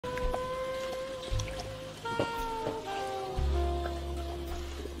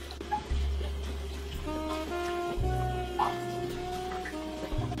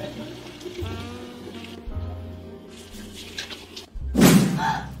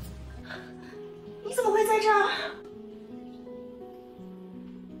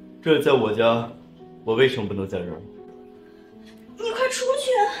这在我家，我为什么不能在这儿？你快出去！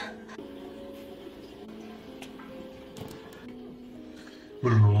不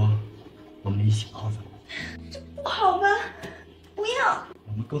如我们一起泡澡。这不好吧？不要！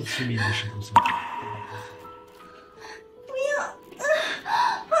我们更亲密的时候做。不要！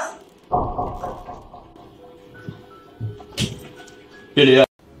别离！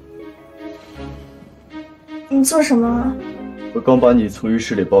你做什么？我刚把你从浴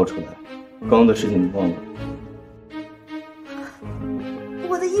室里抱出来，刚刚的事情你忘了？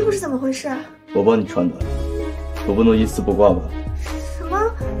我的衣服是怎么回事？我帮你穿的，我不能一丝不挂吧？什么？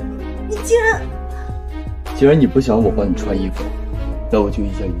你竟然……既然你不想我帮你穿衣服，那我就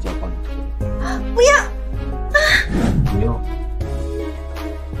一件一件帮你脱。不要！不要！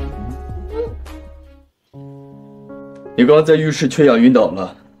你刚刚在浴室缺氧晕倒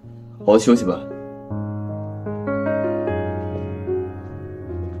了，好好休息吧。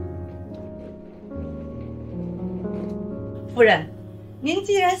夫人，您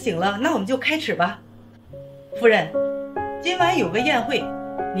既然醒了，那我们就开始吧。夫人，今晚有个宴会，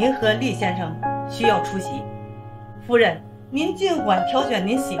您和厉先生需要出席。夫人，您尽管挑选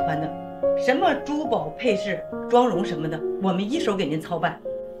您喜欢的，什么珠宝配饰、妆容什么的，我们一手给您操办。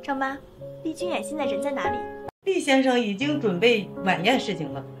张妈，厉君远现在人在哪里？厉先生已经准备晚宴事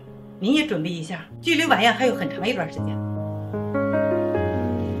情了，您也准备一下，距离晚宴还有很长一段时间。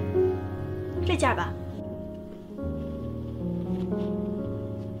这件吧。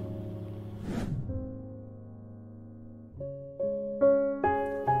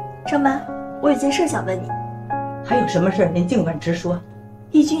张妈，我有件事想问你。还有什么事您尽管直说。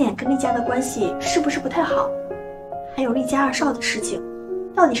厉君远跟厉家的关系是不是不太好？还有厉家二少的事情，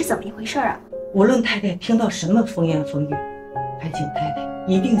到底是怎么一回事啊？无论太太听到什么风言风语，还请太太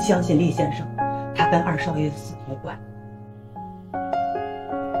一定相信厉先生，他跟二少爷死无关。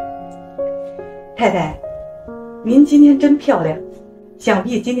太太，您今天真漂亮，想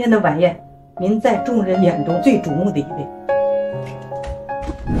必今天的晚宴，您在众人眼中最瞩目的一位。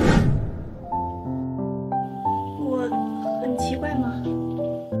我很奇怪吗？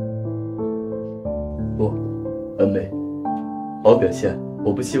不，很美，好表现。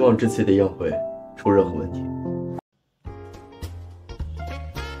我不希望这次的宴会出任何问题。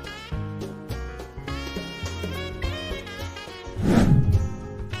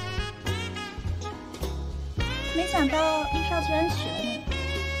没想到厉少居然娶了你，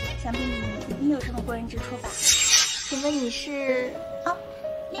想必你有什么过人之处吧？请问你是……哦，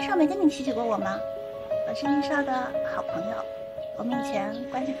厉少没跟你提起过我吗？我是厉少的好朋友，我们以前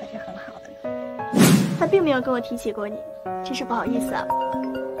关系可是很好的呢。他并没有跟我提起过你，真是不好意思啊。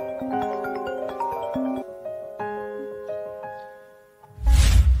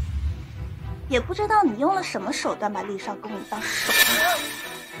也不知道你用了什么手段把厉少跟我当手。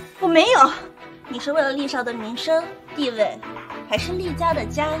我没有，你是为了厉少的名声、地位，还是厉家的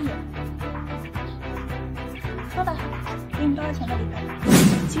家业？说吧，给你多少钱的礼物？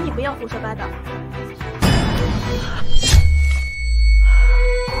请你不要胡说八道。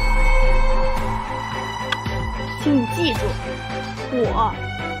请你记住，我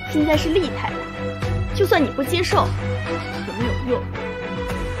现在是厉太太，就算你不接受，也没有用。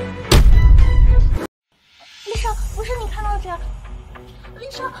厉少，不是你看到这样，厉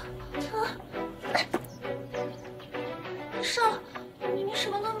少，厉少，你什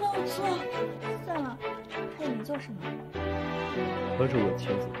么都没有做。算了，他也没做什么。她是我妻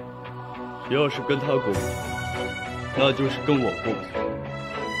子，谁要是跟她过不去，那就是跟我过不去。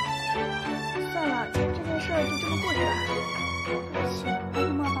算了，这件事就这么过去吧。对不起，我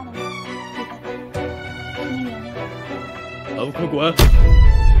冒犯了你，厉太太，请你原谅。还不快滚！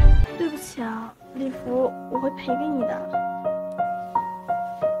对不起啊，礼服我会赔给你的。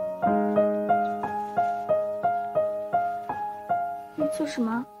你做什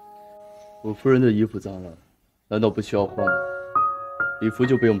么？我夫人的衣服脏了，难道不需要换吗？礼服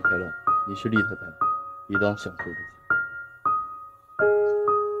就不用赔了，你是厉太太，理当享受这些。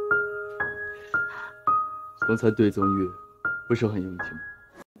刚才对曾玉不是很硬气吗？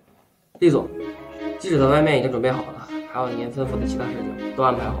厉总，记者在外面已经准备好了，还有您吩咐的其他事情都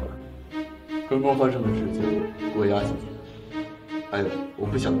安排好了。刚刚发生的事情给我压下去了，还有我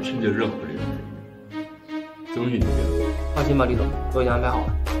不想听见任何人的声音。曾玉那边，放心吧，厉总，都已经安排好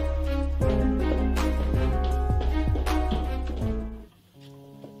了。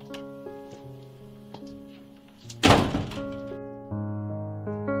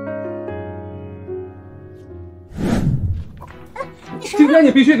今天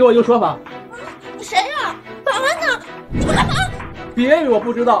你必须给我一个说法。你谁呀？保安呢？你们干嘛？别以为我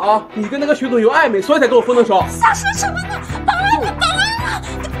不知道啊！你跟那个徐总有暧昧，所以才跟我分的手。瞎说什么呢？保安呢？保安呢？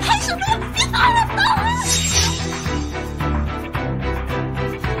你们太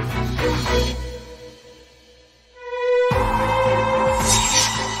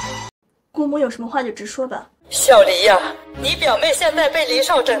姑母有什么话就直说吧。小黎呀，你表妹现在被林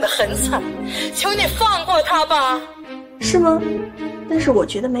少整得很惨，求你放过她吧。是吗？但是我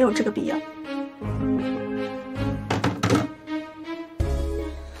觉得没有这个必要。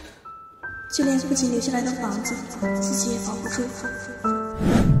就连父亲留下来的房子，自己也保不住。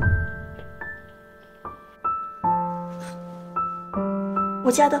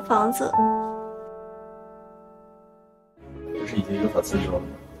我家的房子，可是已经有法自首了。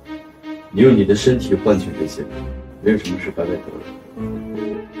你用你的身体换取这些，没有什么是白白得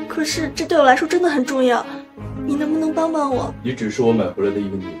来。可是这对我来说真的很重要，你能不能帮帮我？你只是我买回来的一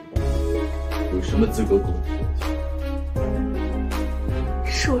个女人，有什么资格跟我提要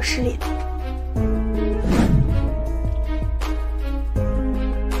求？是我失礼了。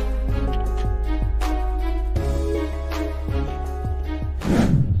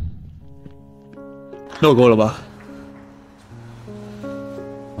闹够了吧？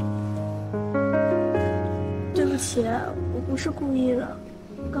对不起，我不是故意的，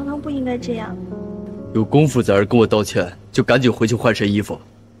刚刚不应该这样。有功夫在这跟我道歉，就赶紧回去换身衣服，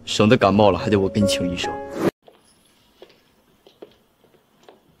省得感冒了还得我给你请医生。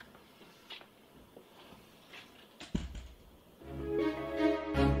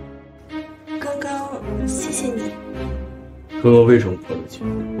刚刚谢谢你。刚刚为什么跑出去？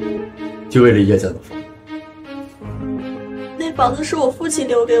就为了叶家的房子。那房子是我父亲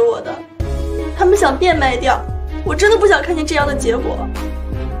留给我的，他们想变卖掉，我真的不想看见这样的结果。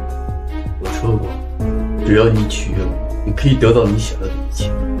我说过，只要你取悦我，你可以得到你想要的一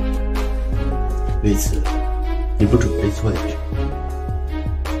切。为此，你不准备做点什么？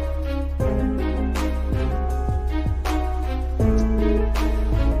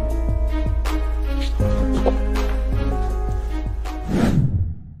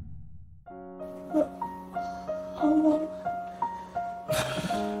好吗？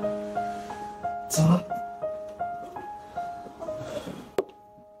怎么？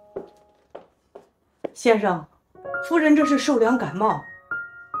先生，夫人这是受凉感冒。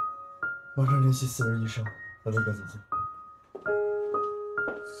马上联系私人医生，把他赶走。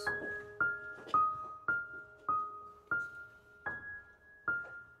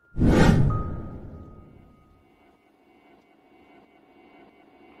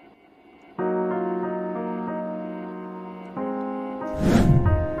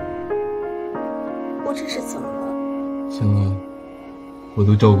我这是怎么了？行了，我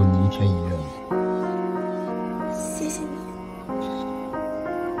都照顾你一天一夜了。谢谢你。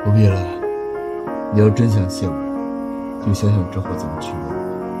不必了，你要真想谢我，就想想之后怎么取悦我，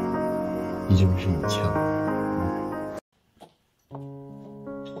毕竟是你欠我。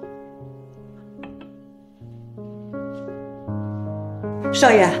少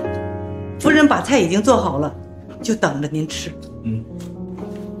爷，夫人把菜已经做好了，就等着您吃。嗯。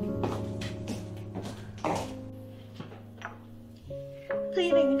特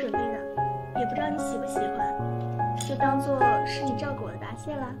意为你准备的，也不知道你喜不喜欢，就当做是你照顾我的答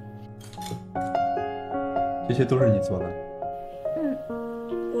谢啦。这些都是你做的？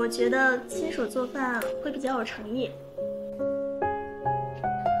我觉得亲手做饭会比较有诚意。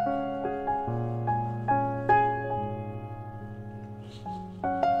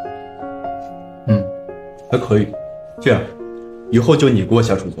还可以。这样，以后就你给我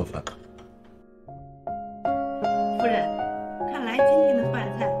下厨做饭。夫人，看来今天的饭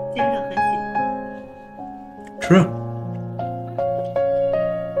菜先生很喜欢。吃啊。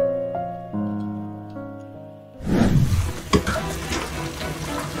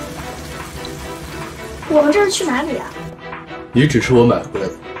我们这是去哪里啊？你只是我买回来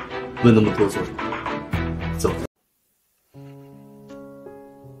的，问那么多做什么？走。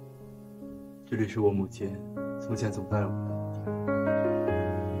这里是我母亲从前总带我的地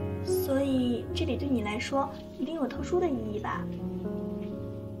方。所以这里对你来说一定有特殊的意义吧？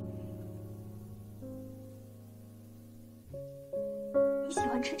你喜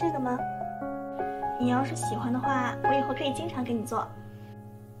欢吃这个吗？你要是喜欢的话，我以后可以经常给你做。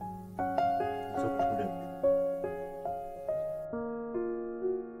做不出这个。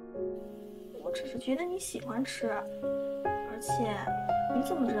我只是觉得你喜欢吃，而且你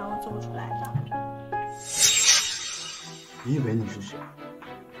怎么知道我做不出来的？你以为你是谁？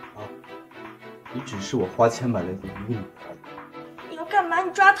啊，你只是我花钱买来的一个女孩。你要干嘛？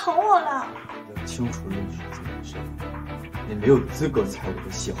你抓疼我了！要清楚认识自己的身份，你没有资格踩我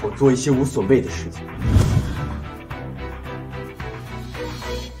的喜好，做一些无所谓的事情。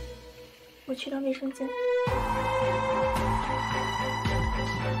我去到卫生间。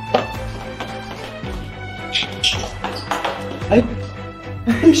哎，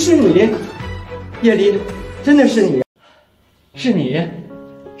是你，叶离，真的是你，是你，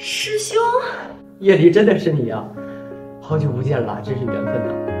师兄，叶离，真的是你啊！好久不见了，真是缘分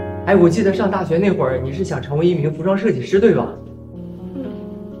呐。哎，我记得上大学那会儿，你是想成为一名服装设计师，对吧？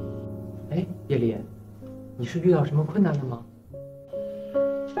哎，叶离，你是遇到什么困难了吗？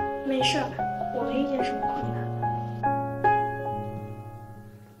没事儿，我没遇见什么困难。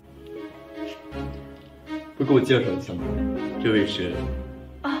不给我介绍一下吗？这位是？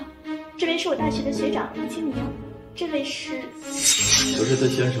啊，这位是我大学的学长林清明，这位是？我是他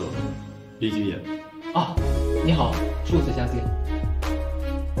先生，李君言。啊，你好，初次相见。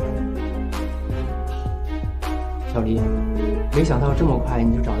小黎，没想到这么快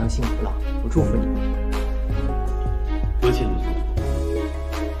你就找到幸福了，我祝福你。多谢你祝福。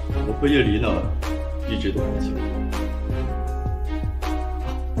我和叶离呢，一直都很幸福。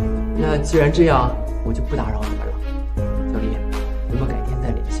那既然这样，我就不打扰你们了。小黎，我们改天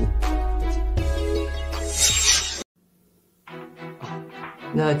再联系。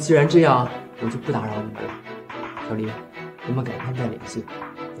那既然这样，我就不打扰你们了。小黎，我们改天再联系。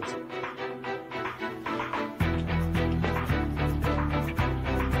再见。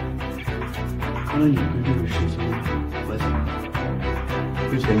看来你跟这位师兄关系很好。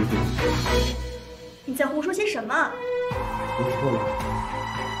之前你你在胡说些什么？说错了，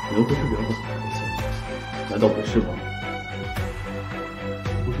可能不是原本的关系，难道不是吗？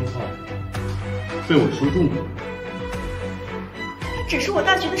不说话，被我说中了。他只是我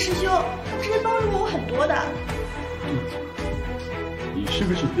大学的师兄，之前帮助过我很多的。你是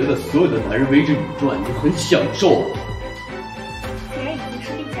不是觉得所有的男人围着你转，你很享受？既然已经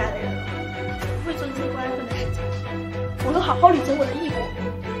是厉家的人了，不会做一些不安分的事情，我会好好履行我的义务。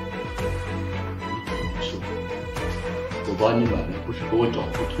是我，我把你买来不是给我找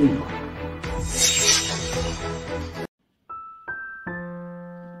不痛吗？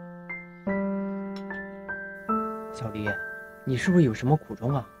小黎，你是不是有什么苦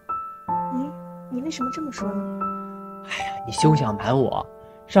衷啊？你为什么这么说呢？哎呀，你休想瞒我！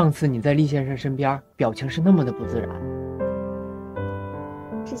上次你在厉先生身边，表情是那么的不自然。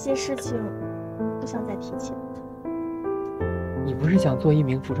这些事情不想再提起了。你不是想做一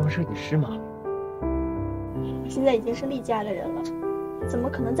名服装设计师吗？现在已经是厉家的人了，怎么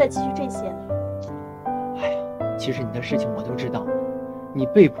可能再继续这些呢？哎呀，其实你的事情我都知道，你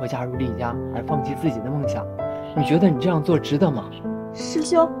被迫加入厉家而放弃自己的梦想，你觉得你这样做值得吗？师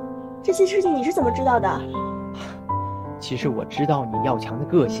兄，这些事情你是怎么知道的？其实我知道你要强的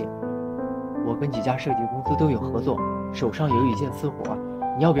个性，我跟几家设计公司都有合作，手上有一件私活，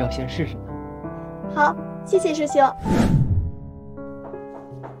你要不要先试试呢？好，谢谢师兄。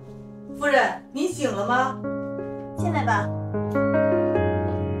夫人，您醒了吗？进来吧。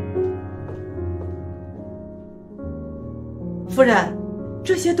夫人，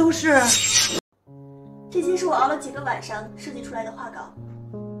这些都是……这些是我熬了几个晚上设计出来的画稿。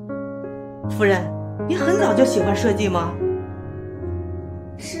夫人，您很早就喜欢设计吗？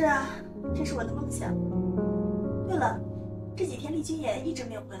是啊，这是我的梦想。对了，这几天厉君言一直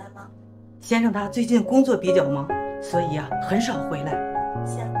没有回来吗？先生他最近工作比较忙，所以啊很少回来。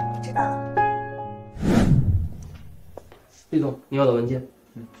行，我知道了。厉总，你要的文件。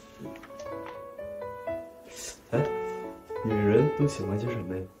哎，女人都喜欢些什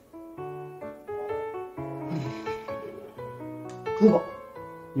么呀？珠宝，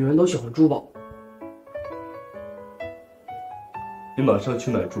女人都喜欢珠宝。你马上去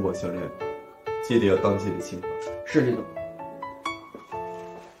买珠宝项链，记得要当季的新款。是，厉总。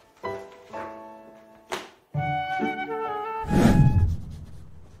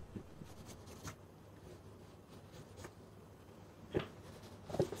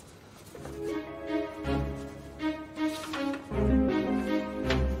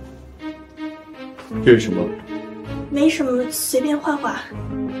这是什么？没什么，随便画画。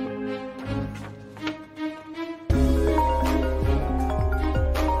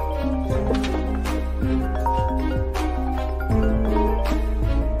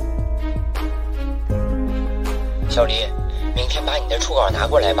小黎，明天把你的初稿拿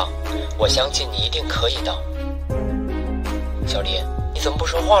过来吧，我相信你一定可以的。小黎，你怎么不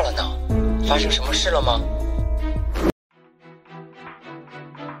说话了呢？发生什么事了吗？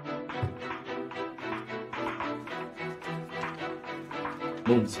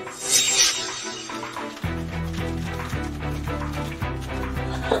梦想。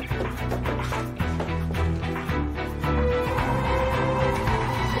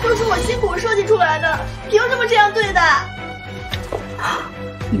都是我辛苦设计出来的，凭什么这样对待？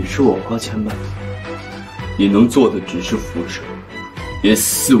你是我花钱买的，你能做的只是服侍，别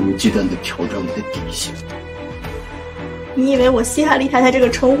肆无忌惮地挑战我的底线。你以为我稀罕厉太太这个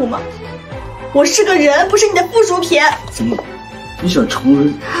称呼吗？我是个人，不是你的附属品。怎么？你想成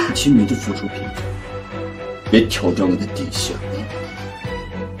为亲民的附属品，别挑战我的底线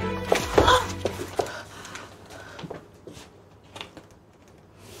啊！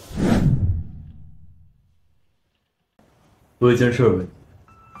我有件事问你，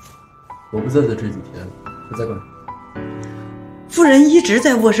我不在的这几天，你在干什么？夫人一直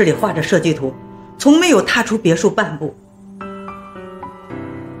在卧室里画着设计图，从没有踏出别墅半步。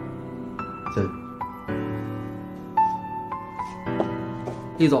在。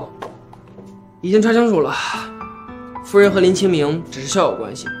厉总，已经查清楚了，夫人和林清明只是校友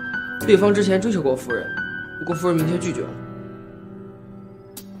关系，对方之前追求过夫人，不过夫人明确拒绝了。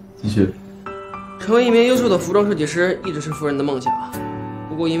继续。成为一名优秀的服装设计师一直是夫人的梦想，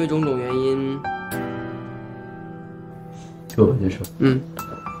不过因为种种原因，给我介绍。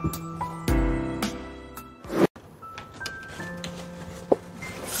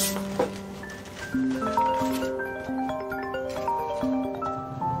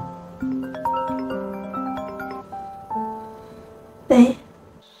喂，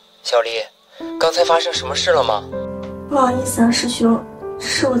小丽，刚才发生什么事了吗？不好意思啊，师兄，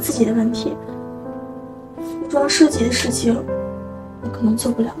是我自己的问题。服装设计的事情，我可能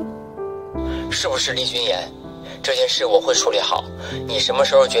做不了了。是不是厉君言？这件事我会处理好。你什么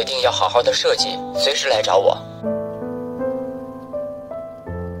时候决定要好好的设计，随时来找我。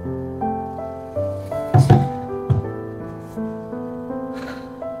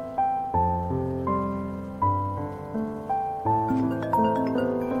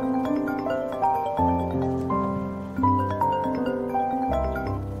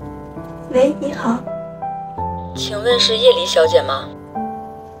喂，你好。请问是叶离小姐吗？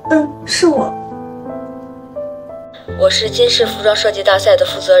是我。我是金氏服装设计大赛的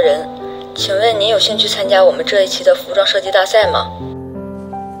负责人，请问您有兴趣参加我们这一期的服装设计大赛吗？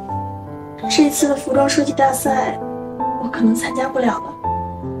这次的服装设计大赛，我可能参加不了了。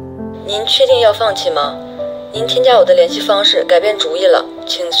您确定要放弃吗？您添加我的联系方式，改变主意了，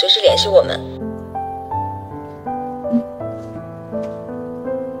请随时联系我们。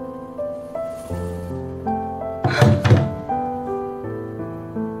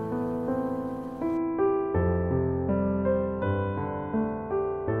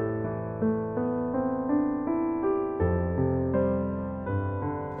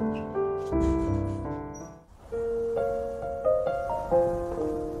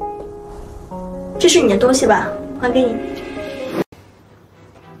这是你的东西吧？还给你。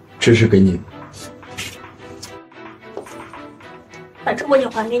这是给你的。反正我已经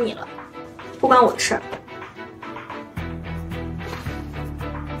还给你了，不关我的事儿。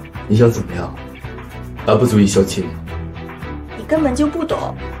你想怎么样？还不足以消气吗？你根本就不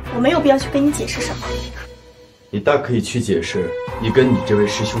懂，我没有必要去跟你解释什么。你大可以去解释你跟你这位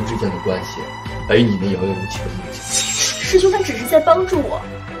师兄之间的关系，还有你那遥遥无期的梦想。师兄他只是在帮助我，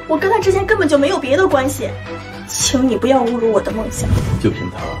我跟他之间根本就没有别的关系，请你不要侮辱我的梦想。就凭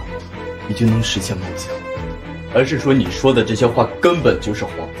他，你就能实现梦想？还是说你说的这些话根本就是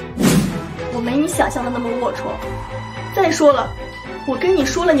谎言？我没你想象的那么龌龊。再说了，我跟你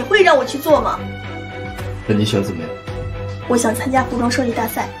说了，你会让我去做吗？那你想怎么样？我想参加服装设计大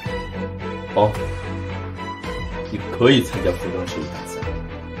赛。好，你可以参加服装设计大赛，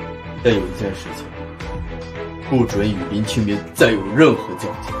但有一件事情，不准与林清明再有任何交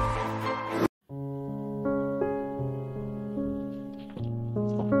集。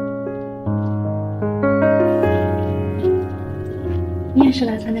你也是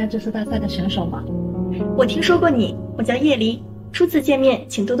来参加这次大赛的选手吗？我听说过你，我叫叶离，初次见面，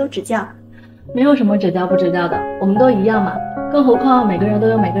请多多指教。没有什么指教不指教的，我们都一样嘛。更何况每个人都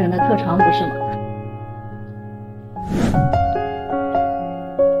有每个人的特长，不是吗？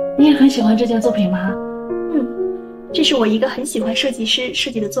你也很喜欢这件作品吗？这是我一个很喜欢设计师设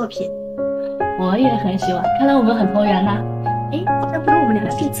计的作品。我也很喜欢，看来我们很投缘呐。那不如我们聊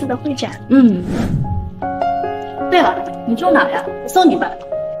聊这次的会展。对了，你住哪呀？我送你吧。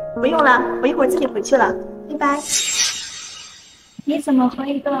不用了，我一会儿自己回去了，拜拜。你怎么和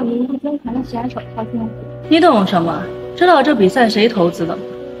一个名不经传的选手靠近？你懂什么？知道这比赛谁投资的吗？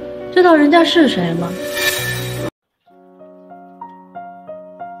知道人家是谁吗？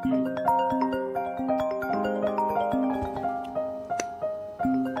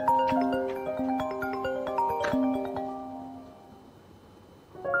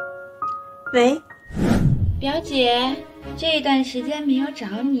喂，表姐，这一段时间没有找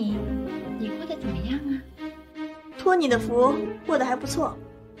你，你过得怎么样啊？托你的福，过得还不错。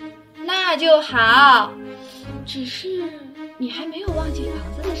那就好，只是你还没有忘记房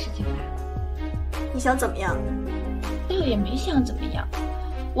子的事情吧？你想怎么样？倒也没想怎么样，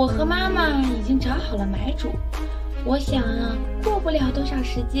我和妈妈已经找好了买主，我想啊，过不了多少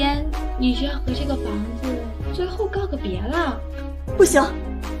时间，你就要和这个房子最后告个别了。不行，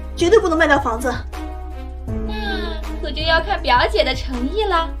绝对不能卖掉房子。那可就要看表姐的诚意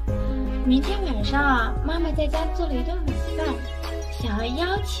了。明天晚上啊，妈妈在家做了一顿晚饭，想要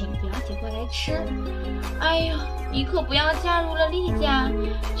邀请表姐过来吃。哎呀，你可不要嫁入了厉家，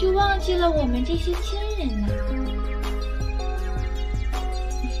就忘记了我们这些亲人呐。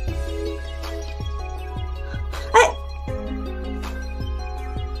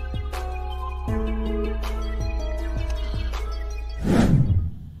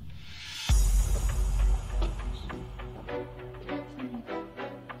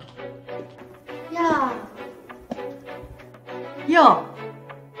哟，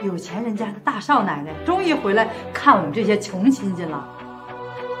有钱人家的大少奶奶终于回来看我们这些穷亲戚了，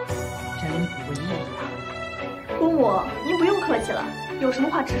真不易呀！姑母，您不用客气了，有什么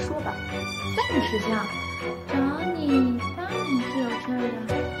话直说吧。范师兄，找你当然是有事儿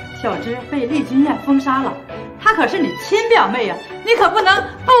的。小芝被厉君燕封杀了，她可是你亲表妹呀，你可不能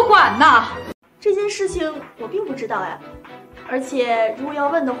不管呐。这件事情我并不知道呀，而且如果要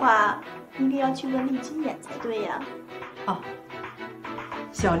问的话，应该要去问厉君燕才对呀。哦。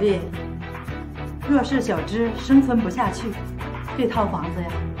小丽，若是小芝生存不下去，这套房子呀，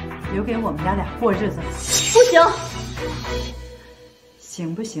留给我们家俩过日子了。不行，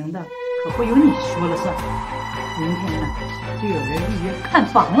行不行的可不由你说了算。明天呢，就有人预约看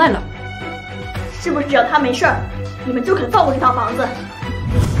房来了。是不是只要他没事儿，你们就肯放过这套房子？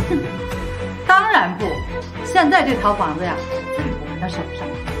哼，当然不。现在这套房子呀，在我们的手上，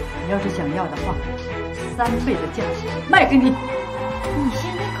你要是想要的话，3倍的价钱卖给你。你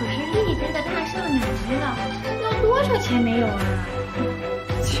现在可是厉家的大少奶奶了，要多少钱没有啊？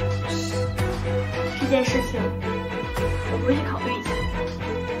这件事情，我回去考虑一下。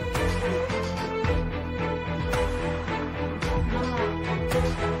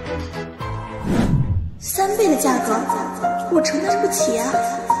3倍的价格，我承担不起啊！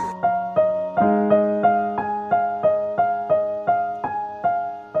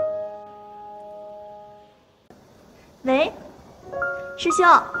喂。师兄，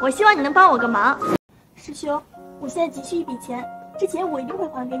我希望你能帮我个忙。师兄，我现在急需一笔钱，这钱我一定会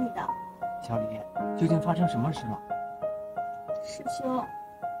还给你的。小李，究竟发生什么事了？师兄，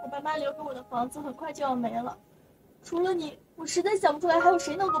我爸妈留给我的房子很快就要没了，除了你，我实在想不出来还有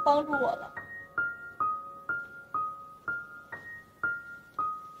谁能够帮助我了。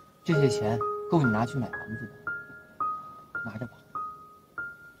这些钱够你拿去买房子的，拿着吧。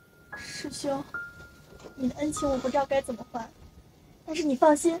师兄，你的恩情我不知道该怎么还。但是你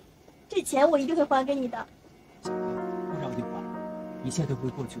放心，这钱我一定会还给你的。不着急还，一切都会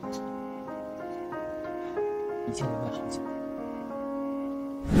过去的，一切都会好起来。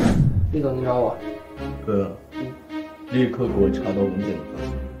厉总，你找我？哥，立刻给我查到文件的发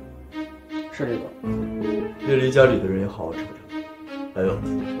现。是厉总。叶离家里的人也好好查查。还有，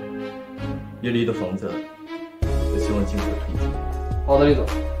叶离的房子，我希望尽快推荐。好的，厉总。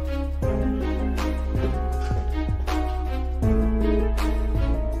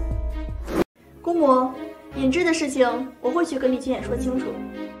姑母，尹芝的事情我会去跟厉君燕说清楚。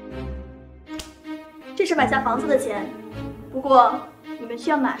这是买下房子的钱，不过你们需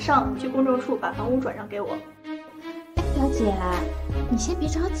要马上去公证处把房屋转让给我。哎，表姐，你先别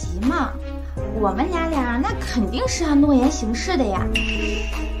着急嘛，我们俩那肯定是要诺言行事的呀。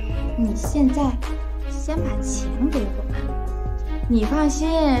你现在先把钱给我们，你放心，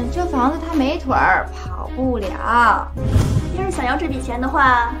这房子它没腿儿，跑不了。要是想要这笔钱的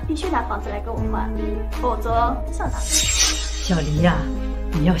话，必须拿房子来跟我换，否则别想拿。小黎呀，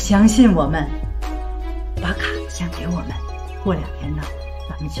你要相信我们，把卡先给我们，过2天呢，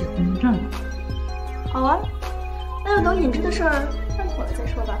咱们去公证。好啊，那就等尹芝的事儿办妥了再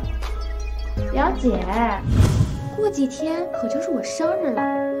说吧。表姐，过几天可就是我生日了，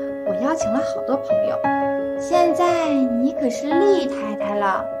我邀请了好多朋友，现在你可是厉太太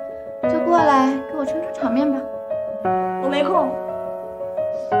了，就过来给我撑撑场面吧。我没空。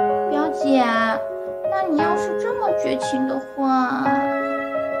表姐，那你要是这么绝情的话，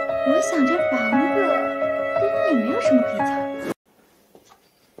我想这房子跟你也没有什么可以抢的。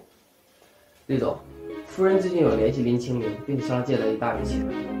厉总，夫人最近有联系林清明，并且向他借了一大笔钱。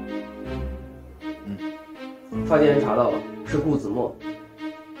发件人查到了，是顾子墨。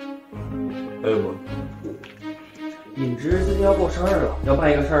还有吗？尹芝最近要过生日了，要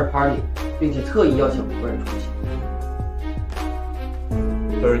办一个生日 party， 并且特意邀请夫人出席。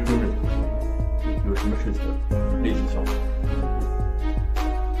他是军人，有什么事情立即消化。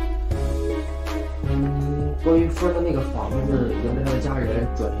关于夫人的那个房子，已经被他的家人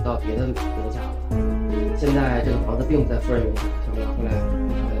转移到别的家了。现在这个房子并不在夫人名下，想拿回来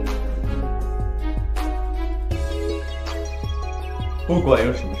不管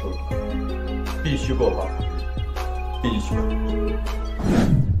用什么手段，必须给我报。必须。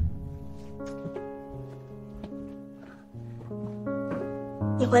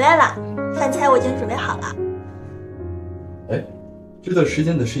你回来了，饭菜我已经准备好了。哎，这段时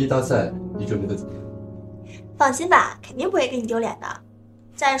间的世纪大赛你准备的怎么样？放心吧，肯定不会给你丢脸的。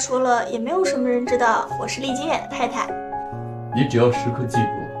再说了，也没有什么人知道我是厉金远的太太。你只要时刻记住，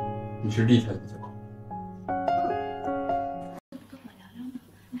你是厉太太就好。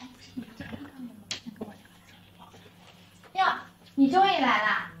哟，你终于来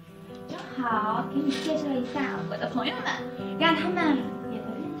了，正好给你介绍一下我的朋友们，让他们也都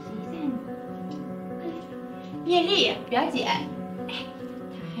认识一下你。叶丽，表姐，哎，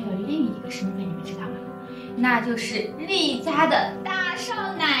她还有另一个身份，你们知道吗？那就是厉家的大少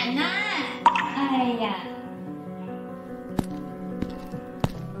奶奶。哎呀，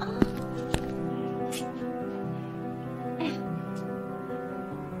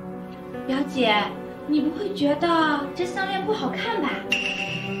表姐，你不会觉得这项链不好看吧？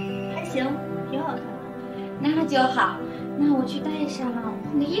还行，挺好看的。那就好，那我去带上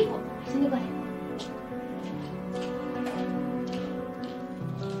换个衣服，马上就过来。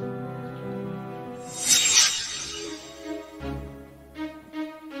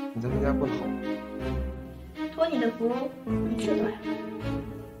你在那家过得好吗？托你的福，你是多呀？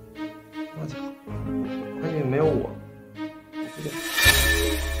那就好，关键没有我。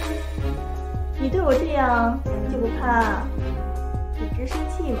你对我这样就不怕一直生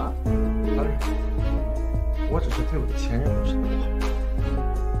气吗？当然，我只是对我的前任不是那么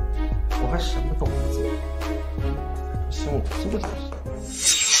好，我还什么都没做，还希望我做点什么。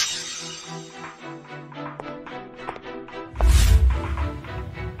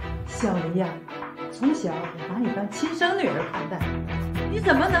小黎呀，从小我把你当亲生女儿看待，你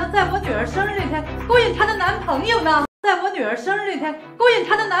怎么能在我女儿生日那天勾引她的男朋友呢？在我女儿生日那天勾引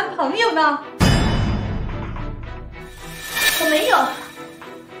她的男朋友呢？我没有。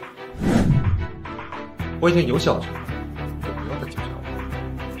我已经有小成了，就不要再纠缠我。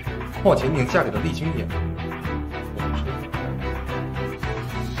况且你已经嫁给了厉君言，我不是。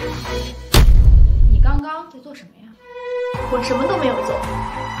你刚刚在做什么呀？我什么都没有做。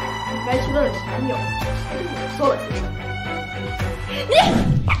你该去问问前男友，他对我做了些什么。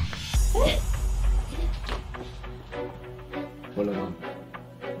回来了，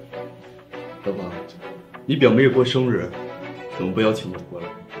老婆，你表妹过生日，怎么不邀请我过来？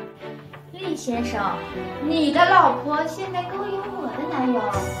厉先生，你的老婆现在勾引我的男友，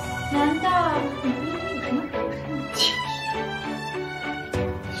难道你不因为有什么不是吗？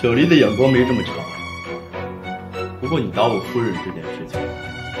小黎的眼光没这么长。不过你打我夫人这件事情，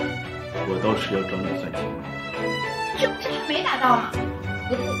我倒是要找你算账。这不是还没打到吗？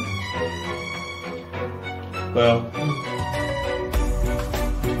对啊。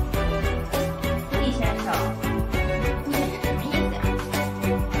厉先生，你这是什么意思呀？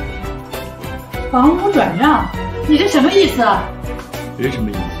房屋转让，你这什么意思啊？没什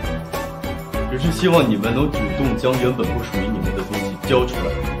么意思，只是希望你们能主动将原本不属于你们的东西交出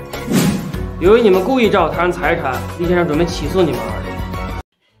来。由于你们故意占有他人财产，厉先生准备起诉你们而已。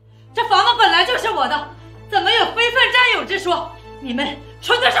这房子本来就是我的，怎么有非分占有之说？你们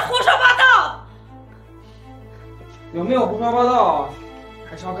纯粹是胡说八道！有没有胡说八道，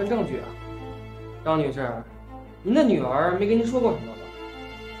还是要看证据啊。张女士，您的女儿没跟您说过什么吧？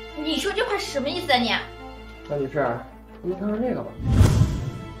你说这话是什么意思啊你？张女士，您看看这个吧。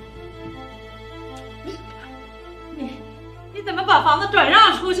你怎么把房子转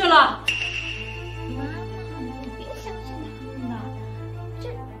让出去了？妈妈，你别相信他们的，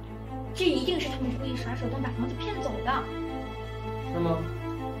这一定是他们故意耍手段把房子骗走的。是吗？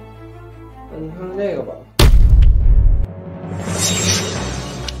那你看看这个吧。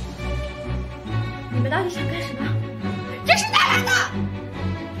你们到底想干什么？这是哪来的？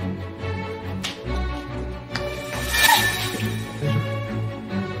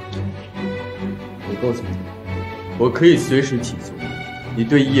我告诉你，我可以随时起诉你，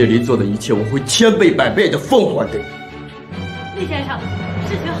对叶离做的一切，我会千倍百倍的奉还给你。厉先生，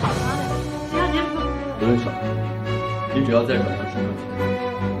事情好商量，只要您不用商量，你只要在转让书上签，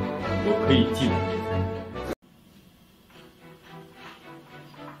我可以继续。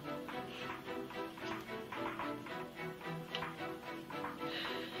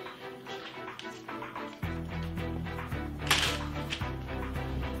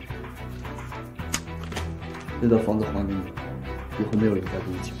这套房子还给你，以后没有人再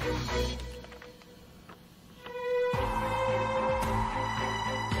跟你抢。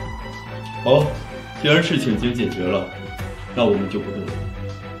好，既然事情已经解决了，那我们就不动了。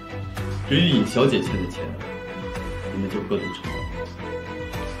至于尹小姐欠的钱，你们就各自承担。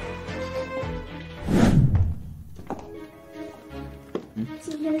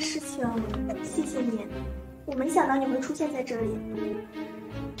今天的事情，谢谢你。我没想到你会出现在这里。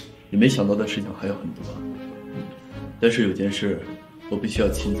你没想到的事情还有很多，但是有件事我必须要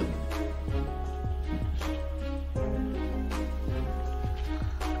亲自问你。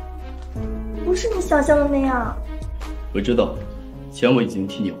不是你想象的那样。我知道，钱我已经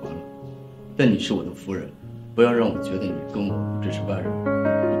替你还了，但你是我的夫人，不要让我觉得你跟我只是外人。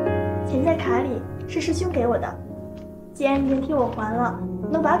钱在卡里，是师兄给我的。既然你已经替我还了，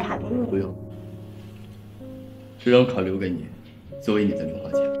那我把卡给你。不用，这张卡留给你，作为你的零花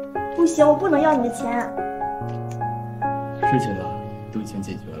钱。不行，我不能要你的钱。事情呢都已经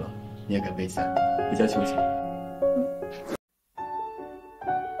解决了，你也该备赛，回家休息。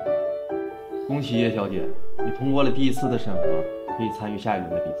恭喜叶小姐，你通过了第1次的审核，可以参与下一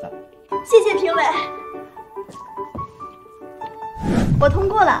轮的比赛。谢谢评委，我通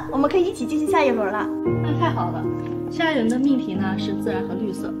过了，我们可以一起进行下一轮了。那太好了。下一轮的命题呢是自然和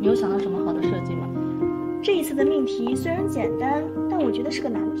绿色，你有想到什么好的设计吗？这一次的命题虽然简单，但我觉得是个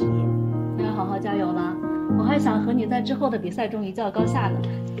难题。那要好好加油了，我还想和你在之后的比赛中一较高下呢。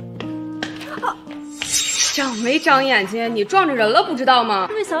长没长眼睛？你撞着人了不知道吗？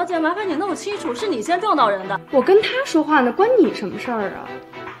这位小姐，麻烦你弄清楚，是你先撞到人的。我跟他说话呢，关你什么事儿啊？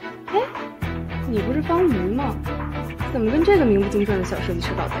哎，你不是方瑜吗？怎么跟这个名不经传的小设计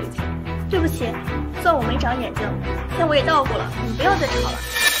师搞在一起？对不起，算我没长眼睛，但我也道过了，你不要再吵了。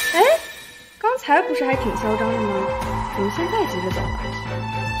哎，刚才不是还挺嚣张的吗？怎么现在急着走了？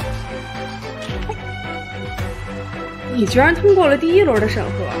你居然通过了第1轮的审核，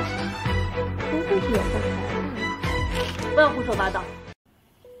不会是有后台？不要胡说八道。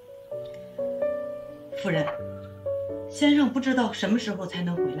夫人，先生不知道什么时候才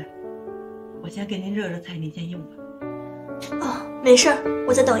能回来，我先给您热热菜，您先用吧。哦，没事儿，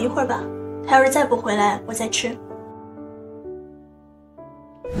我再等一会儿吧。他要是再不回来，我再吃。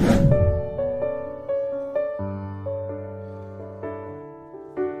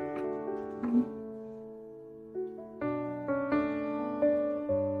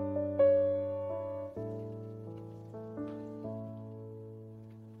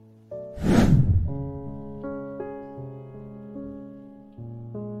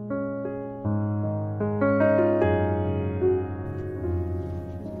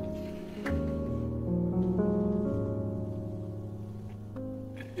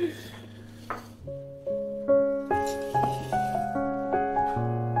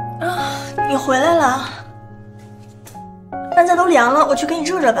你回来了，饭菜都凉了，我去给你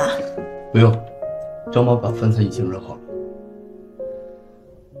热热吧。不用，张妈把饭菜已经热好了。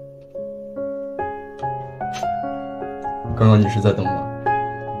刚刚你是在等我？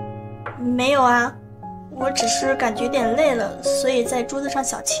没有啊，我只是感觉有点累了，所以在桌子上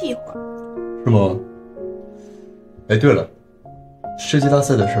小憩一会儿。是吗？哎，对了，设计大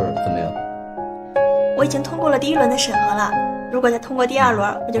赛的事儿怎么样？我已经通过了第1轮的审核了，如果再通过第2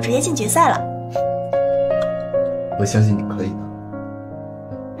轮，我就直接进决赛了。我相信你可以的。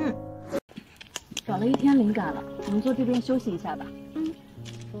嗯。找了一天灵感了，我们坐这边休息一下吧。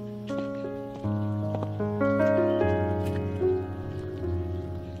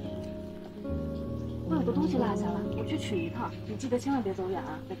我有个东西落下了，我去取一趟，你记得千万别走远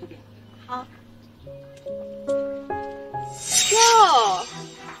啊，在这边。好。哟，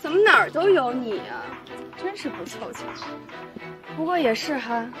怎么哪儿都有你呀？真是不凑巧。不过也是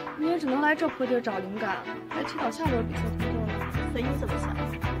哈，你也只能来这坡地找灵感，来祈祷下轮比赛通过了。随你怎么想。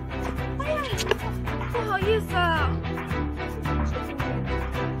哎呀，不好意思啊。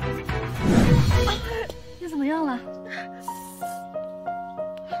你怎么样了？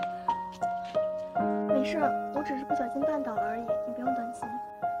没事，我只是不小心绊倒了而已，你不用担心。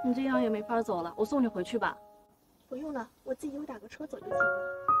你这样也没法走了，我送你回去吧。不用了，我自己会打个车走就行了。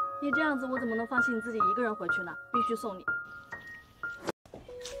你这样子，我怎么能放心你自己一个人回去呢？必须送你。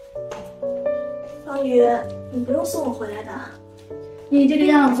方宇，你不用送我回来的。你这个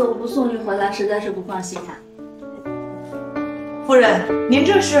样子，我不送你回来，实在是不放心呀。夫人，您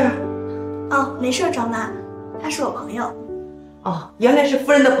这是？哦，没事，张妈，他是我朋友。哦，原来是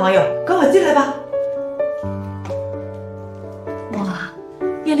夫人的朋友，跟我进来吧。哇，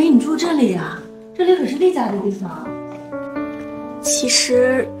叶琳，你住这里呀？这里可是厉家的地方。其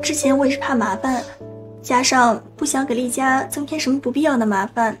实之前我也是怕麻烦，加上不想给厉家增添什么不必要的麻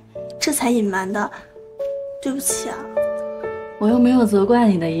烦，这才隐瞒的。对不起啊。我又没有责怪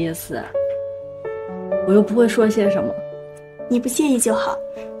你的意思，我又不会说些什么。你不介意就好。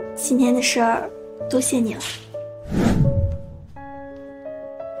今天的事儿多谢你了。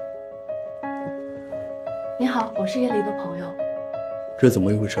你好，我是叶离的朋友。这怎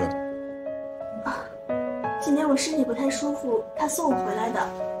么一回事？今天我身体不太舒服，他送我回来的。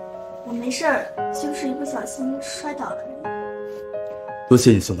我没事儿，就是一不小心摔倒了。多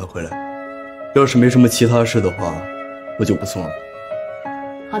谢你送他回来。要是没什么其他事的话，我就不送了。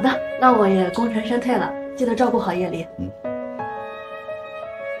好的，那我也功成身退了，记得照顾好叶离。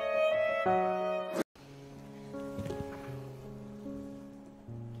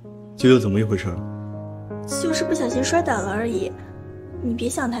这又怎么一回事？就是不小心摔倒了而已，你别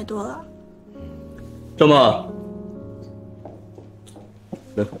想太多了。张妈，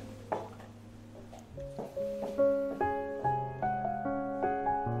来。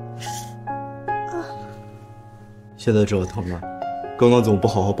现在知道疼了，刚刚怎么不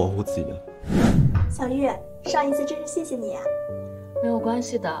好好保护自己啊？小玉，上一次真是谢谢你啊。没有关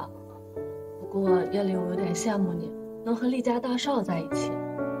系的，不过叶离，我有点羡慕你能和厉家大少在一起，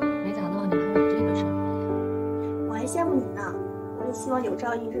没想到你还有这个身份。我还羡慕你呢，我也希望有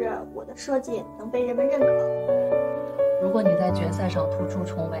朝一日我的设计能被人们认可。如果你在决赛上突出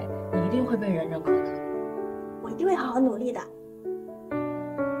重围，你一定会被人认可的。我一定会好好努力的。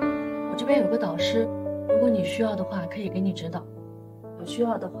我这边有个导师，如果你需要的话，可以给你指导。有需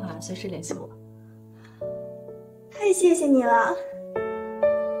要的话，随时联系我。太谢谢你了。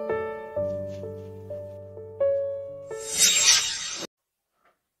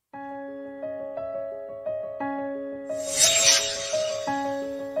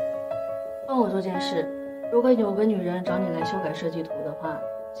帮我做件事，如果有个女人找你来修改设计图的话，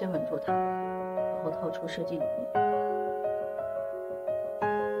先稳住她，然后套出设计理念。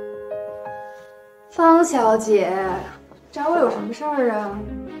方小姐，找我有什么事儿啊？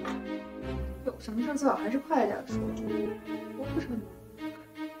有什么事儿最好还是快点说，我不成。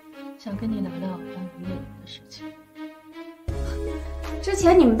想跟你聊聊关于叶离的事情。之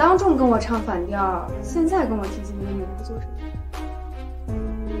前你们当众跟我唱反调，现在跟我提起那个女人做什么？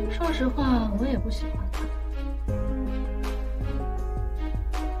说实话，我也不喜欢她。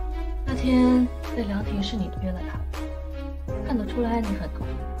那天在凉亭是你推了她，看得出来你很疼。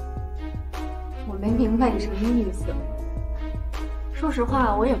我没明白你什么意思。说实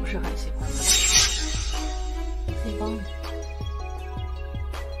话，我也不是很喜欢他。可以帮你。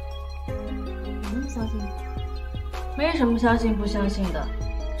你那么相信？没什么相信不相信的，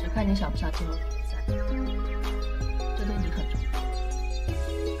只看你想不想进入比赛。这对你很重要。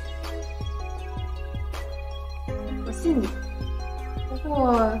我信你。不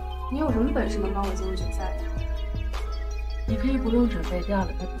过，你有什么本事能帮我进入决赛呀？你可以不用准备第2轮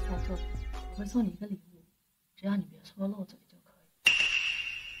的比赛作品。我会送你一个礼物，只要你别说漏嘴就可以。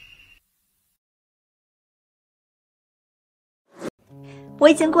我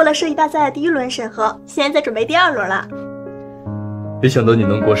已经过了设计大赛的第1轮审核，现在在准备第2轮了。没想到你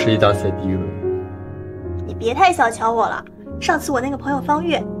能过设计大赛第1轮。你别太小瞧我了，上次我那个朋友方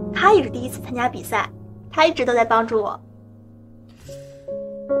月，他也是第1次参加比赛，他一直都在帮助我。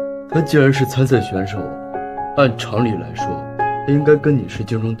他既然是参赛选手，按常理来说，他应该跟你是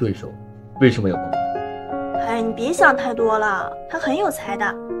竞争对手。为什么要帮我？哎，你别想太多了，他很有才的。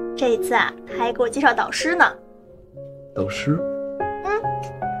这一次啊，他还给我介绍导师呢。导师？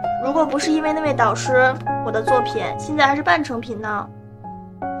如果不是因为那位导师，我的作品现在还是半成品呢。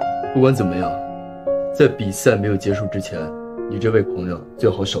不管怎么样，在比赛没有结束之前，你这位朋友最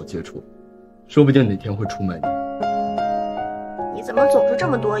好少接触，说不定哪天会出卖你。你怎么总是这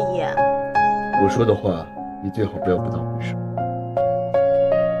么多疑？我说的话，你最好不要不当回事。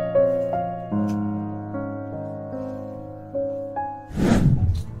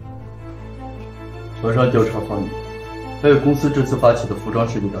马上调查方宇，还有公司这次发起的服装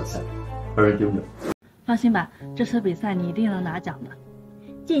设计大赛，让人盯着。放心吧，这次比赛你一定能拿奖的。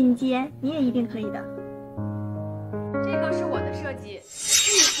建议姐，你也一定可以的。这个是我的设计，绿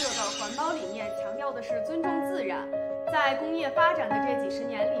色的环保理念强调的是尊重自然。在工业发展的这几十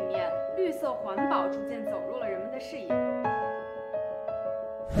年里面，绿色环保逐渐走入了人们的视野。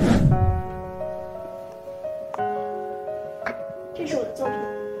这是我的作品。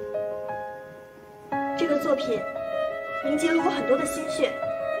这个作品凝结了我很多的心血，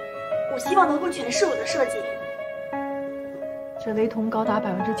我希望能够诠释我的设计。这雷同高达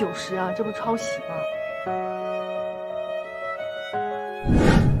90%啊，这不抄袭吗？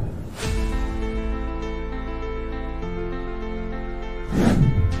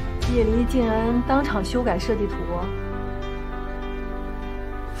叶离竟然当场修改设计图，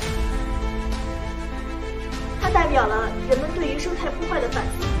它代表了人们对于生态破坏的反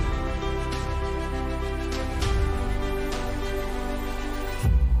思。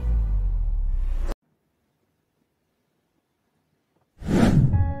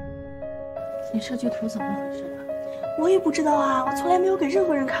你设计图怎么回事啊？我也不知道啊，我从来没有给任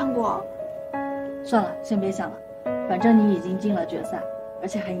何人看过。算了，先别想了，反正你已经进了决赛，而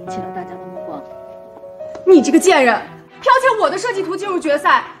且还引起了大家的目光。你这个贱人，剽窃我的设计图进入决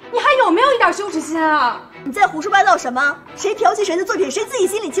赛，你还有没有一点羞耻心啊？你在胡说八道什么？谁剽窃谁的作品，谁自己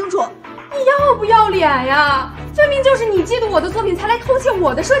心里清楚。你要不要脸呀？分明就是你嫉妒我的作品才来偷窃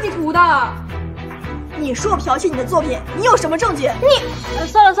我的设计图的。你说我剽窃你的作品，你有什么证据？你……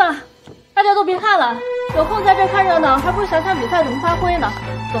算了算了，大家都别看了，有空在这看热闹，还不如想想比赛怎么发挥呢。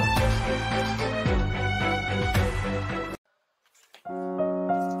走。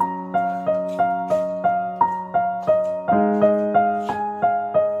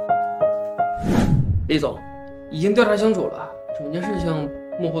李总，已经调查清楚了，整件事情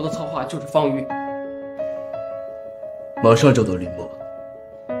幕后的策划就是方瑜。马上找到林墨，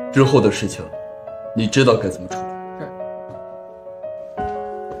之后的事情，你知道该怎么处理。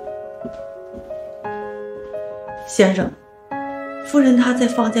先生，夫人她在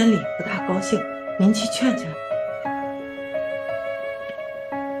房间里不大高兴，您去劝劝。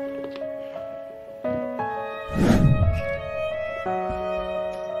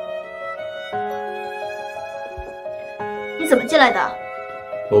你怎么进来的？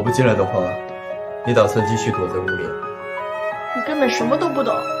我不进来的话，你打算继续躲在屋里？你根本什么都不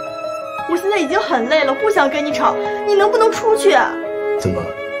懂。我现在已经很累了，不想跟你吵，你能不能出去？怎么？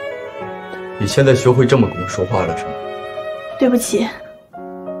你现在学会这么跟我说话了是吗？对不起，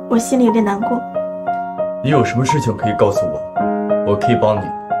我心里有点难过。你有什么事情可以告诉我，我可以帮你。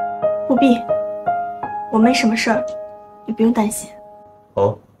不必，我没什么事儿，你不用担心。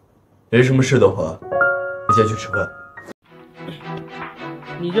好，没什么事的话，我先去吃饭。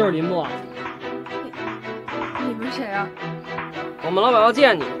你就是林墨？你们谁啊？我们老板要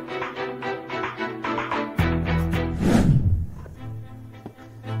见你。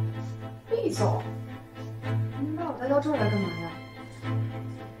厉总，您把我带到这儿来干嘛呀？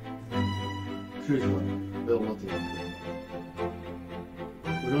事情不要忘记了。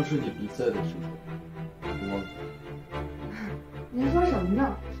服装设计比赛的事情，不忘记。您说什么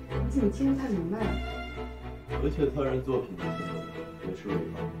呢？我怎么听不太明白了？讹窃他人作品的行为也是违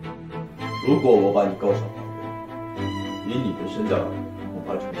法。如果我把你告上法院，以你的身价，恐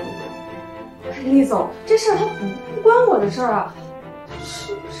怕承受不了。厉总，这事儿他不关我的事儿啊，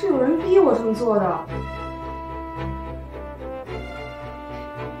是有人逼我这么做的。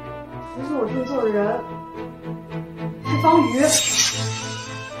其实我这么做的人是方瑜。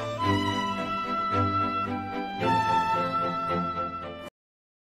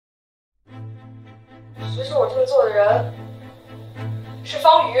其实我这么做的人是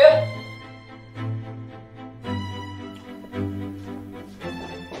方瑜。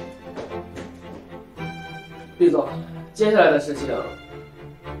厉总，接下来的事情，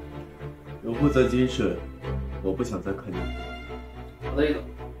有负责今事，我不想再看见你。好的，厉总。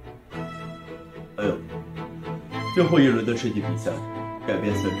还有，最后一轮的设计比赛改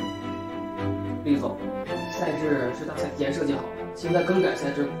变赛制。厉总，赛制是大赛提前设计好的，现在更改赛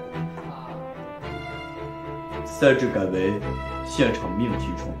制。赛制改为现场命题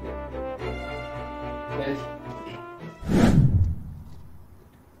创作。没问题。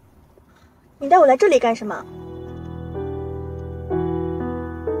你带我来这里干什么？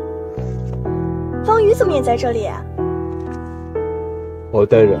方瑜怎么也在这里？我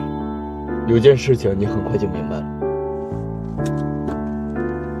带着，有件事情你很快就明白了。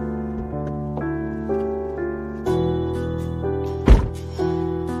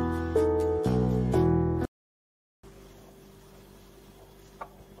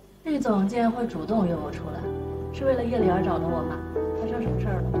厉总竟然会主动约我出来，是为了叶离而找的我吗？发生什么事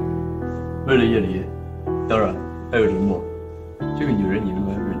儿了？为了叶离，当然还有林墨，这个女人你应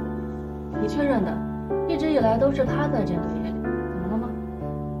该认。的确认得，一直以来都是他在针对叶离，怎么了吗？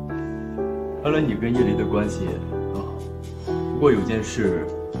看来你跟叶离的关系很好，不过有件事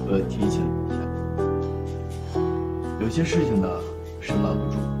我要提醒你一下，有些事情呢是瞒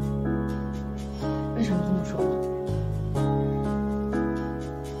不住。为什么这么说呢？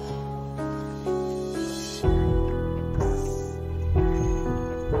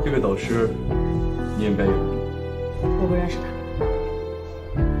这个导师你应该有。我不认识他。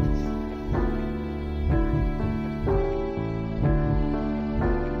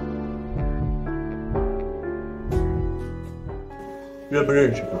认不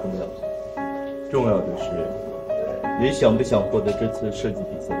认识不重要，重要的是你想不想获得这次设计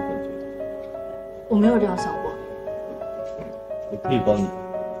比赛的冠军。我没有这样想过。我可以帮你，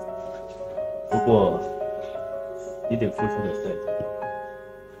不过你得付出点代价。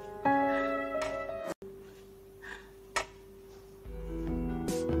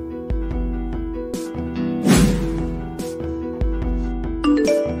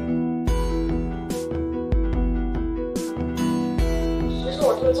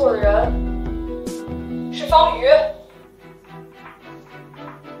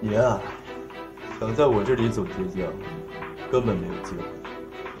爷啊，想在我这里走捷径，根本没有机会。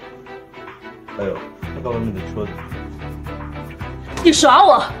还有，他刚刚那车子，你耍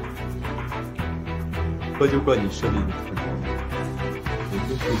我！怪就怪你设立的太高，我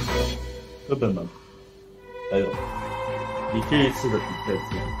就不知道，根本瞒不住。还有，你这一次的比赛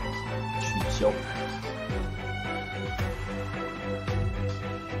资格取消。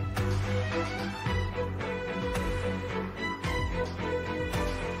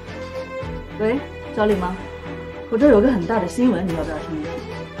喂，小李吗？我这儿有个很大的新闻，你要不要听一听？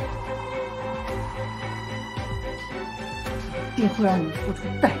定会让你们付出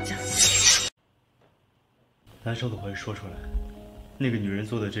代价。难受的话说出来，那个女人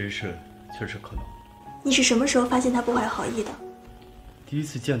做的这些事确实可能。你是什么时候发现他不怀好意的？第一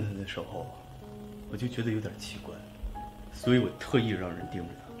次见他的时候，我就觉得有点奇怪，所以我特意让人盯着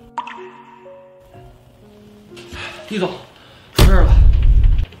他。厉总，出事了。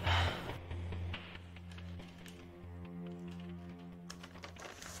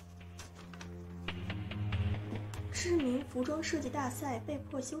知名服装设计大赛被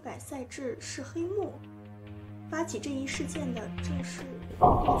迫修改赛制是黑幕，发起这一事件的正是厉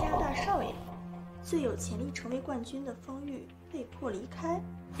家大少爷。最有潜力成为冠军的方玉被迫离开。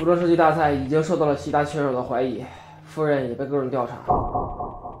服装设计大赛已经受到了其他选手的怀疑，夫人也被各种调查，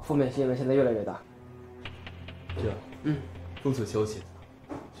负面新闻现在越来越大。这样，封锁消息，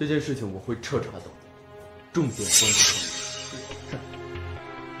这件事情我会彻查到底，重点关注方玉。是。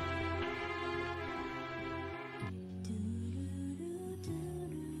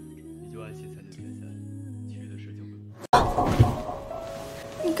你就安心参加比赛，其余的事情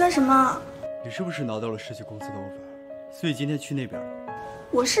你干什么？你是不是拿到了设计公司的 offer， 所以今天去那边了？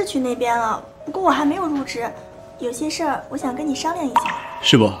我是去那边了，不过我还没有入职，有些事儿我想跟你商量一下。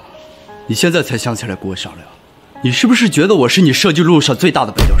是吧？你现在才想起来跟我商量？你是不是觉得我是你设计路上最大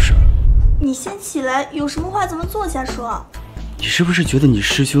的绊脚石？你先起来，有什么话咱们坐下说。你是不是觉得你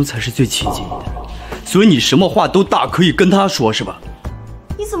师兄才是最亲近你的人，所以你什么话都大可以跟他说，是吧？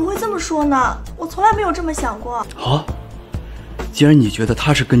你怎么会这么说呢？我从来没有这么想过。啊，既然你觉得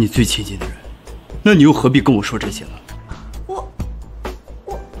他是跟你最亲近的人，那你又何必跟我说这些呢？我，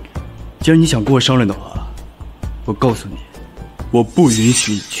既然你想跟我商量的话，我告诉你，我不允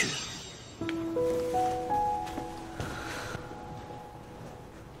许你去。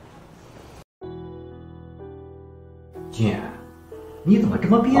姐，你怎么这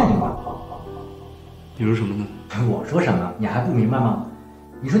么别扭啊？比如什么呢？我说什么你还不明白吗？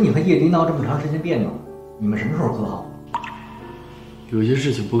你说你和叶琳闹这么长时间别扭，你们什么时候和好？有些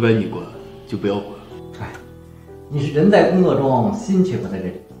事情不该你管，就不要管。哎，你是人在工作中，心却不在这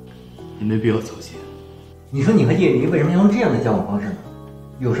里。你没必要操心。你说你和叶琳为什么要用这样的交往方式呢？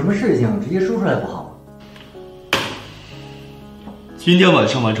有什么事情直接说出来不好吗？今天晚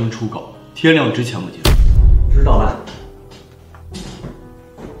上完成初稿，天亮之前我结束。知道了。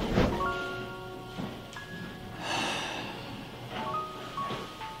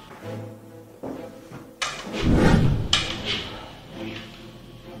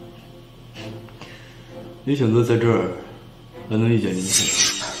没想到在这儿还能遇见林先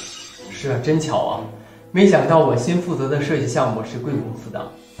生。是啊，真巧啊！没想到我新负责的设计项目是贵公司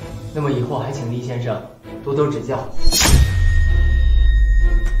的，那么以后还请厉先生多多指教。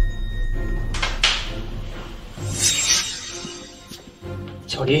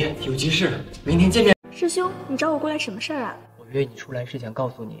小黎，有急事，明天见面。师兄，你找我过来什么事儿啊？我约你出来是想告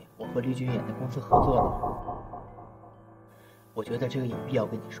诉你，我和厉军演的公司合作了。我觉得这个有必要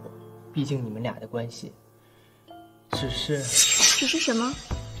跟你说，毕竟你们俩的关系。只是什么？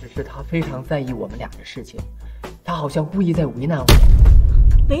只是他非常在意我们俩的事情，他好像故意在为难我。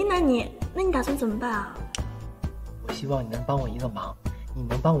为难你？那你打算怎么办啊？我希望你能帮我一个忙，你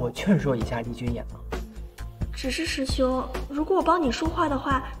能帮我劝说一下厉军演吗？只是师兄，如果我帮你说话的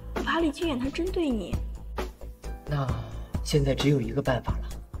话，我怕厉军演他针对你。那现在只有一个办法了，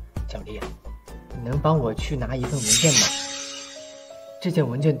小丽，你能帮我去拿一份文件吗？这件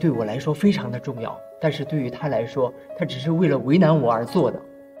文件对我来说非常的重要，但是对于他来说，他只是为了为难我而做的。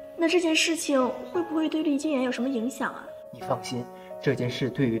那这件事情会不会对厉军演有什么影响啊？你放心，这件事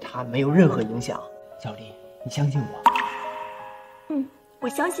对于他没有任何影响。小丽，你相信我。我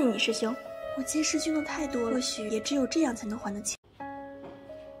相信你，师兄。我借师兄的太多了，或许也只有这样才能还得起。哎，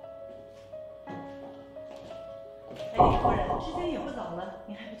夫人，时间也不早了，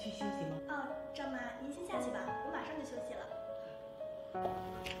您还不去休息吗？张妈，您先下去吧，我马上就休息了。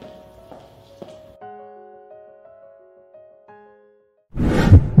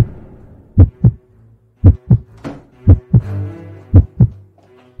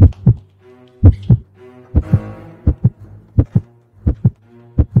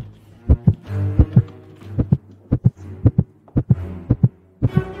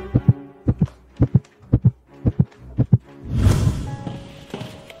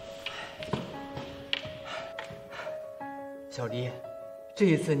这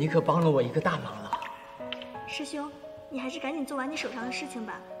一次你可帮了我一个大忙了。师兄，你还是赶紧做完你手上的事情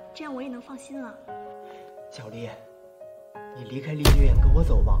吧，这样我也能放心了。小丽，你离开丽君院跟我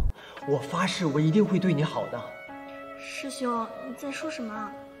走吧，我发誓我一定会对你好的。师兄，你在说什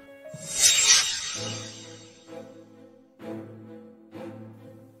么？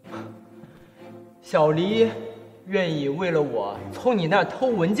小黎愿意为了我从你那儿偷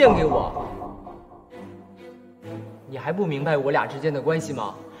文件给我，你还不明白我俩之间的关系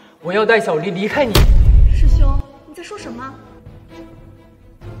吗？我要带小黎离开你。师兄，你在说什么？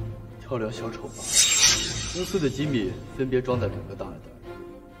跳梁小丑吧，公司的机密分别装在2个大袋，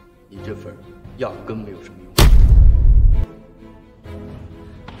你这份压根没有什么用。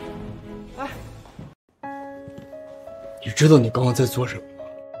你知道你刚刚在做什么吗？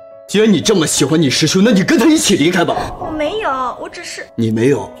既然你这么喜欢你师兄，那你跟他一起离开吧。我没有，我只是……你没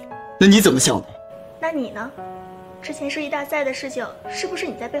有？那你怎么想的？那你呢？之前设计大赛的事情是不是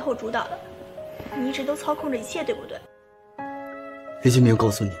你在背后主导的？你一直都操控着一切，对不对？裴金明告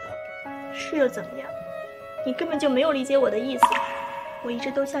诉你的。是又怎么样？你根本就没有理解我的意思。我一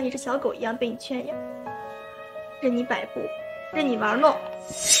直都像一只小狗一样被你圈养，任你摆布，任你玩弄。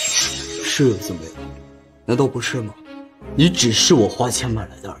是又怎么样？难道不是吗？你只是我花钱买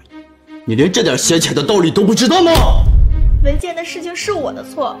来的而已，你连这点显浅的道理都不知道吗？文件的事情是我的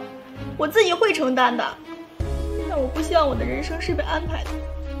错，我自己会承担的。但我不希望我的人生是被安排的，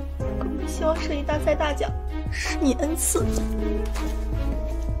更不希望设计大赛大奖是你恩赐。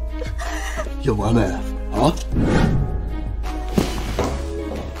有完没啊？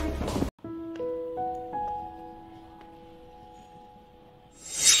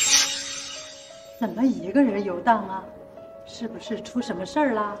怎么一个人游荡啊？是不是出什么事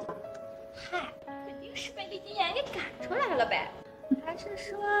儿了？嗨，肯定是被厉金言给赶出来了呗。还是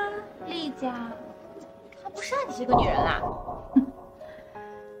说厉家看不上你这个女人啦？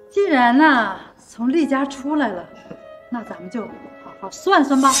既然呐从厉家出来了，那咱们就好好算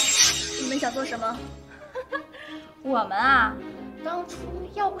算吧。你们想做什么？我们啊，当初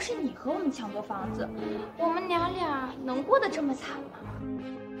要不是你和我们抢夺房子，我们娘俩能过得这么惨吗？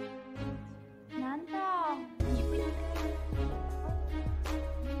难道你不应该？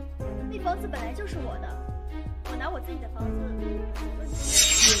那房子本来就是我的，我拿我自己的房子。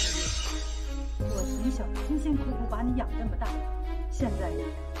我从小辛辛苦苦把你养这么大，现在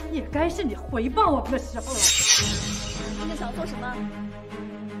也该是你回报我们的时候了。你们想做什么？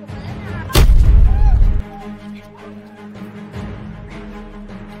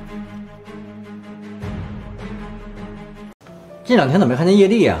这2天怎么没看见叶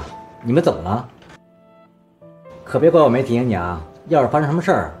丽啊？你们怎么了？可别怪我没提醒你啊！要是发生什么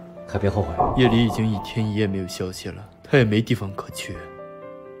事儿，可别后悔。叶离已经1天1夜没有消息了，他也没地方可去。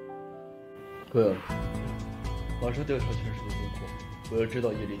对了，马上调查全市的动况，我要知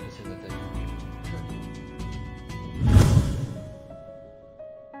道叶离他现在在哪里。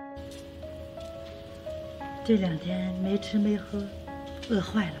这2天没吃没喝，饿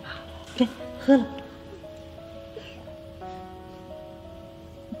坏了吧？给喝了。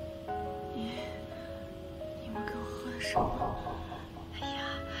什么？哎呀，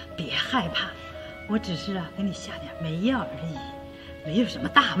别害怕，我只是给你下点媚药而已，没有什么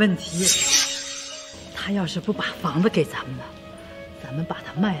大问题。他要是不把房子给咱们了，咱们把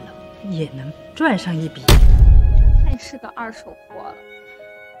它卖了也能赚上一笔。这太是个二手货了。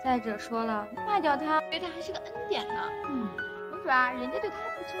再者说了，卖掉它对他还是个恩典呢。没准人家对他还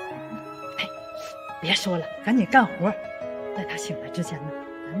不错呢。哎，别说了，赶紧干活。在他醒来之前呢，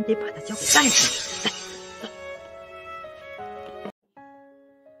咱们得把他交给大夫。来。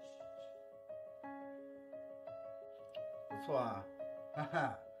不错啊，哈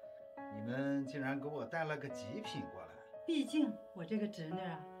哈，你们竟然给我带了个极品过来。毕竟我这个侄女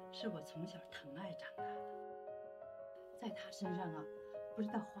是我从小疼爱长大的，在她身上不知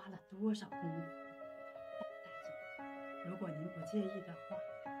道花了多少功夫。戴总，如果您不介意的话，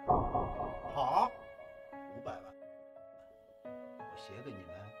好，500万，我写给你们。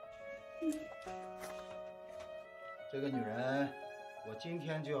这个女人，我今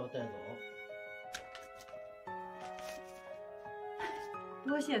天就要带走。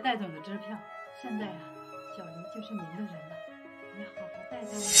多谢戴总的支票。现在小黎就是您的人了，你要好好待她。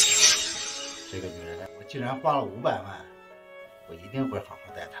这个女人，我既然花了500万，我一定会好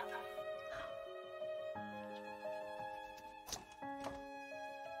好待她的。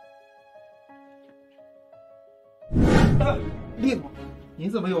丽总，你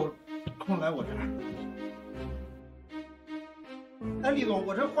怎么有空来我这儿？哎，丽总，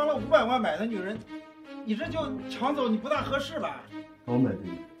我这花了500万买的女人，你这就抢走，你不大合适吧？刚买的女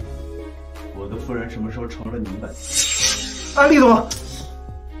人，我的夫人什么时候成了你买的？啊，丽总，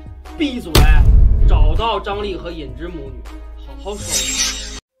闭嘴！找到张丽和尹之母女，好好收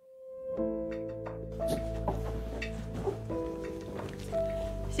拾。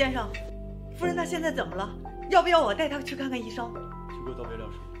先生，夫人她现在怎么了？要不要我带她去看看医生？去给我倒杯凉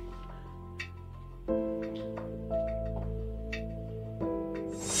水。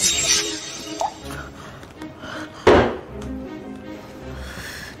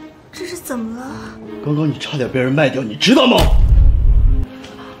这是怎么了？刚刚你差点被人卖掉，你知道吗？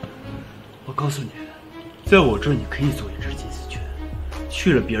我告诉你，在我这儿你可以做一只金丝雀，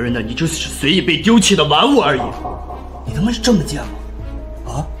去了别人那，你就是随意被丢弃的玩物而已。你他妈是这么贱吗？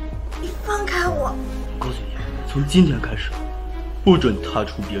啊！你放开我！我告诉你，从今天开始，不准踏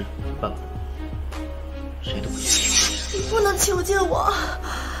出别人半步，谁都不行。你不能囚禁我，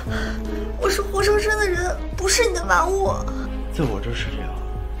我是活生生的人，不是你的玩物。在我这儿是这样，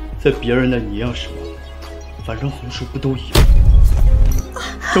在别人那你一样是玩物，反正横竖不都一样。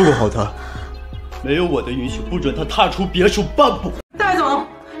照顾好他，没有我的允许，不准他踏出别墅半步。戴总，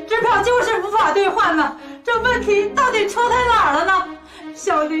支票就是无法兑换呢，这问题到底出在哪儿了呢？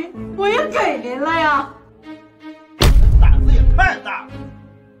小林，我也给您了呀。胆子也太大了，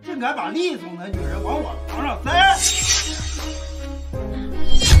竟敢把厉总的女人往我床上塞！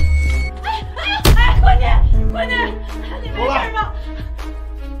哎，闺女，闺女，你没事吗？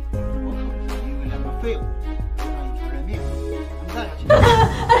我可不是因为两个废物丢上一条人命，咱们再下去。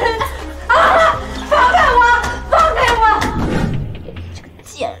放开我！放开我！这个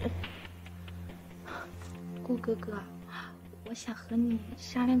贱人！顾哥哥，我想和你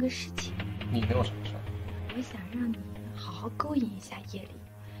商量个事情。你能有什么事？我想让你好好勾引一下叶离，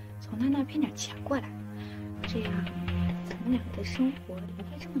从他那骗点钱过来，这样咱们两个的生活不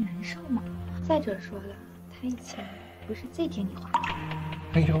会这么难受嘛。再者说了，他以前不是最听你话吗？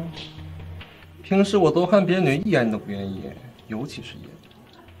哎呦，平时我都看别女一眼都不愿意，尤其是叶离，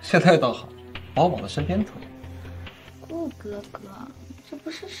现在倒好，把我往他身边推。顾哥哥，这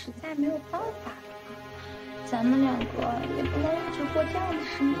不是实在没有办法了吗？咱们两个也不能一直过这样的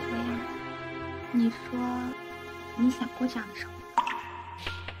生活呀。你说，你想过这样的生活？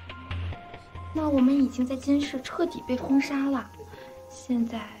那我们已经在监视彻底被封杀了，现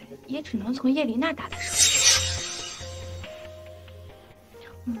在也只能从叶离那儿打的手。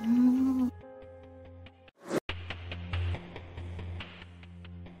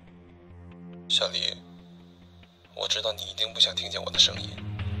小黎，我知道你一定不想听见我的声音，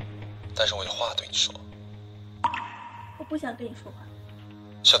但是我有话对你说。我不想跟你说话。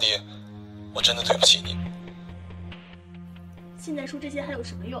小黎，我真的对不起你。现在说这些还有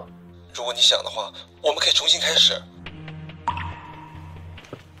什么用？如果你想的话，我们可以重新开始。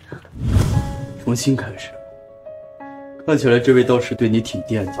重新开始。看起来这位道士对你挺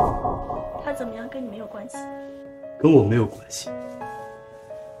惦记的。他怎么样跟你没有关系，跟我没有关系。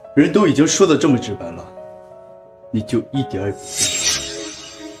人都已经说的这么直白了，你就一点也不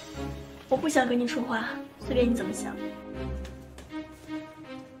信。我不想跟你说话，随便你怎么想。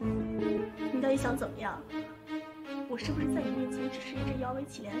你到底想怎么样？我是不是在你面前只是一只摇尾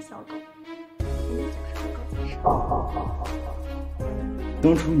乞怜的小狗？你总是高高在上。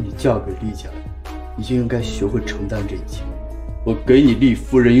当初你嫁给厉家，你就应该学会承担这一切。我给你厉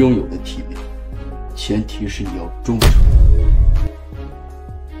夫人拥有的体面，前提是你要忠诚。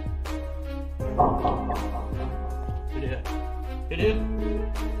李林，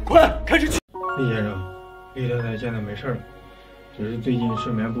快开始去！厉先生，厉太太现在没事了，只是最近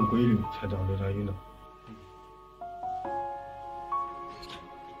睡眠不规律，才导致她晕倒。